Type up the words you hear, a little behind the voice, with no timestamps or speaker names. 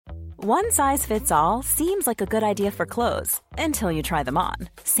One size fits all seems like a good idea for clothes until you try them on.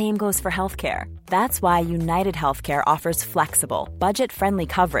 Same goes for healthcare. That's why United Healthcare offers flexible, budget-friendly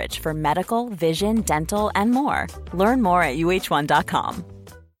coverage for medical, vision, dental, and more. Learn more at uh1.com.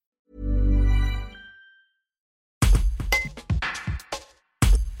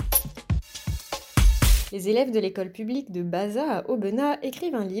 Les élèves de l'école publique de Baza à Aubenas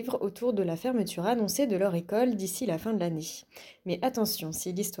écrivent un livre autour de la fermeture annoncée de leur école d'ici la fin de l'année. Mais attention,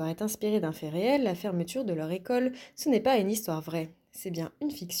 si l'histoire est inspirée d'un fait réel, la fermeture de leur école, ce n'est pas une histoire vraie. C'est bien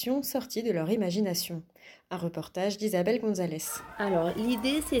une fiction sortie de leur imagination. Un reportage d'Isabelle Gonzalez. Alors,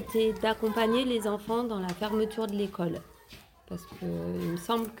 l'idée, c'était d'accompagner les enfants dans la fermeture de l'école. Parce qu'il me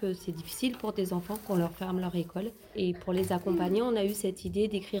semble que c'est difficile pour des enfants qu'on leur ferme leur école. Et pour les accompagner, on a eu cette idée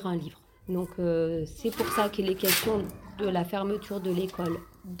d'écrire un livre. Donc c'est pour ça qu'il est question de la fermeture de l'école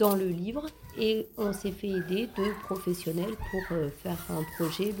dans le livre et on s'est fait aider de professionnels pour faire un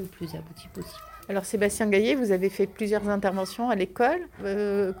projet le plus abouti possible. Alors Sébastien Gaillet, vous avez fait plusieurs interventions à l'école.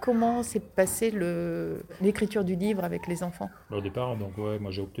 Comment s'est passée l'écriture du livre avec les enfants ? Au départ,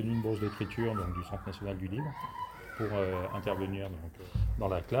 moi j'ai obtenu une bourse d'écriture du Centre national du livre pour intervenir dans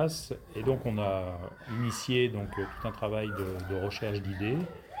la classe. Et donc on a initié tout un travail de recherche d'idées.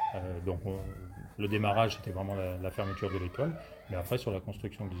 Le démarrage, c'était vraiment la fermeture de l'école. Mais après, sur la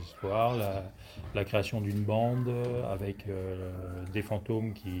construction de l'histoire, la création d'une bande avec des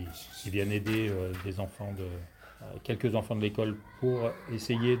fantômes qui viennent aider quelques enfants de l'école pour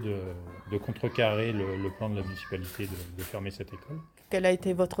essayer de contrecarrer le plan de la municipalité de fermer cette école. Quel a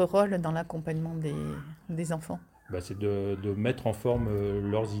été votre rôle dans l'accompagnement des enfants ? C'est de mettre en forme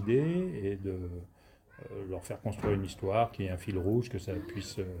leurs idées et de leur faire construire une histoire qui ait un fil rouge, que ça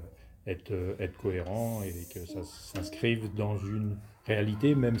puisse être cohérent et que ça s'inscrive dans une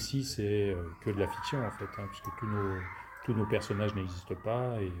réalité, même si c'est que de la fiction en fait, puisque tous nos personnages n'existent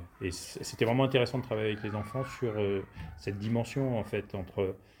pas. Et c'était vraiment intéressant de travailler avec les enfants sur cette dimension en fait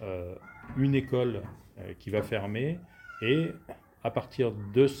entre une école qui va fermer et à partir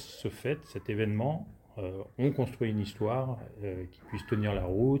de ce fait, cet événement, on construit une histoire qui puisse tenir la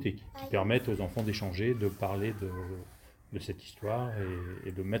route et qui permette aux enfants d'échanger, de parler de cette histoire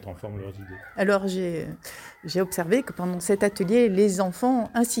et de mettre en forme leurs idées. Alors j'ai observé que pendant cet atelier, les enfants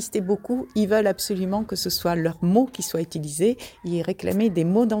insistaient beaucoup. Ils veulent absolument que ce soit leurs mots qui soient utilisés. Ils réclamaient des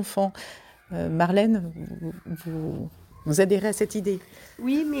mots d'enfants. Marlène, vous adhérez à cette idée ?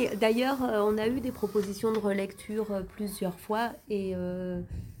 Oui, mais d'ailleurs, on a eu des propositions de relecture plusieurs fois et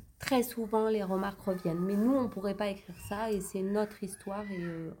très souvent, les remarques reviennent. Mais nous, on ne pourrait pas écrire ça et c'est notre histoire et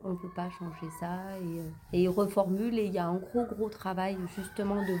on ne peut pas changer ça. Et ils reformulent et il y a un gros travail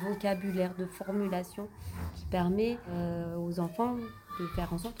justement de vocabulaire, de formulation qui permet aux enfants de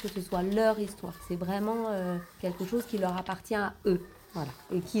faire en sorte que ce soit leur histoire. C'est vraiment quelque chose qui leur appartient à eux. Voilà.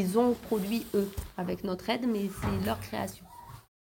 Et qu'ils ont produit eux avec notre aide, mais c'est leur création.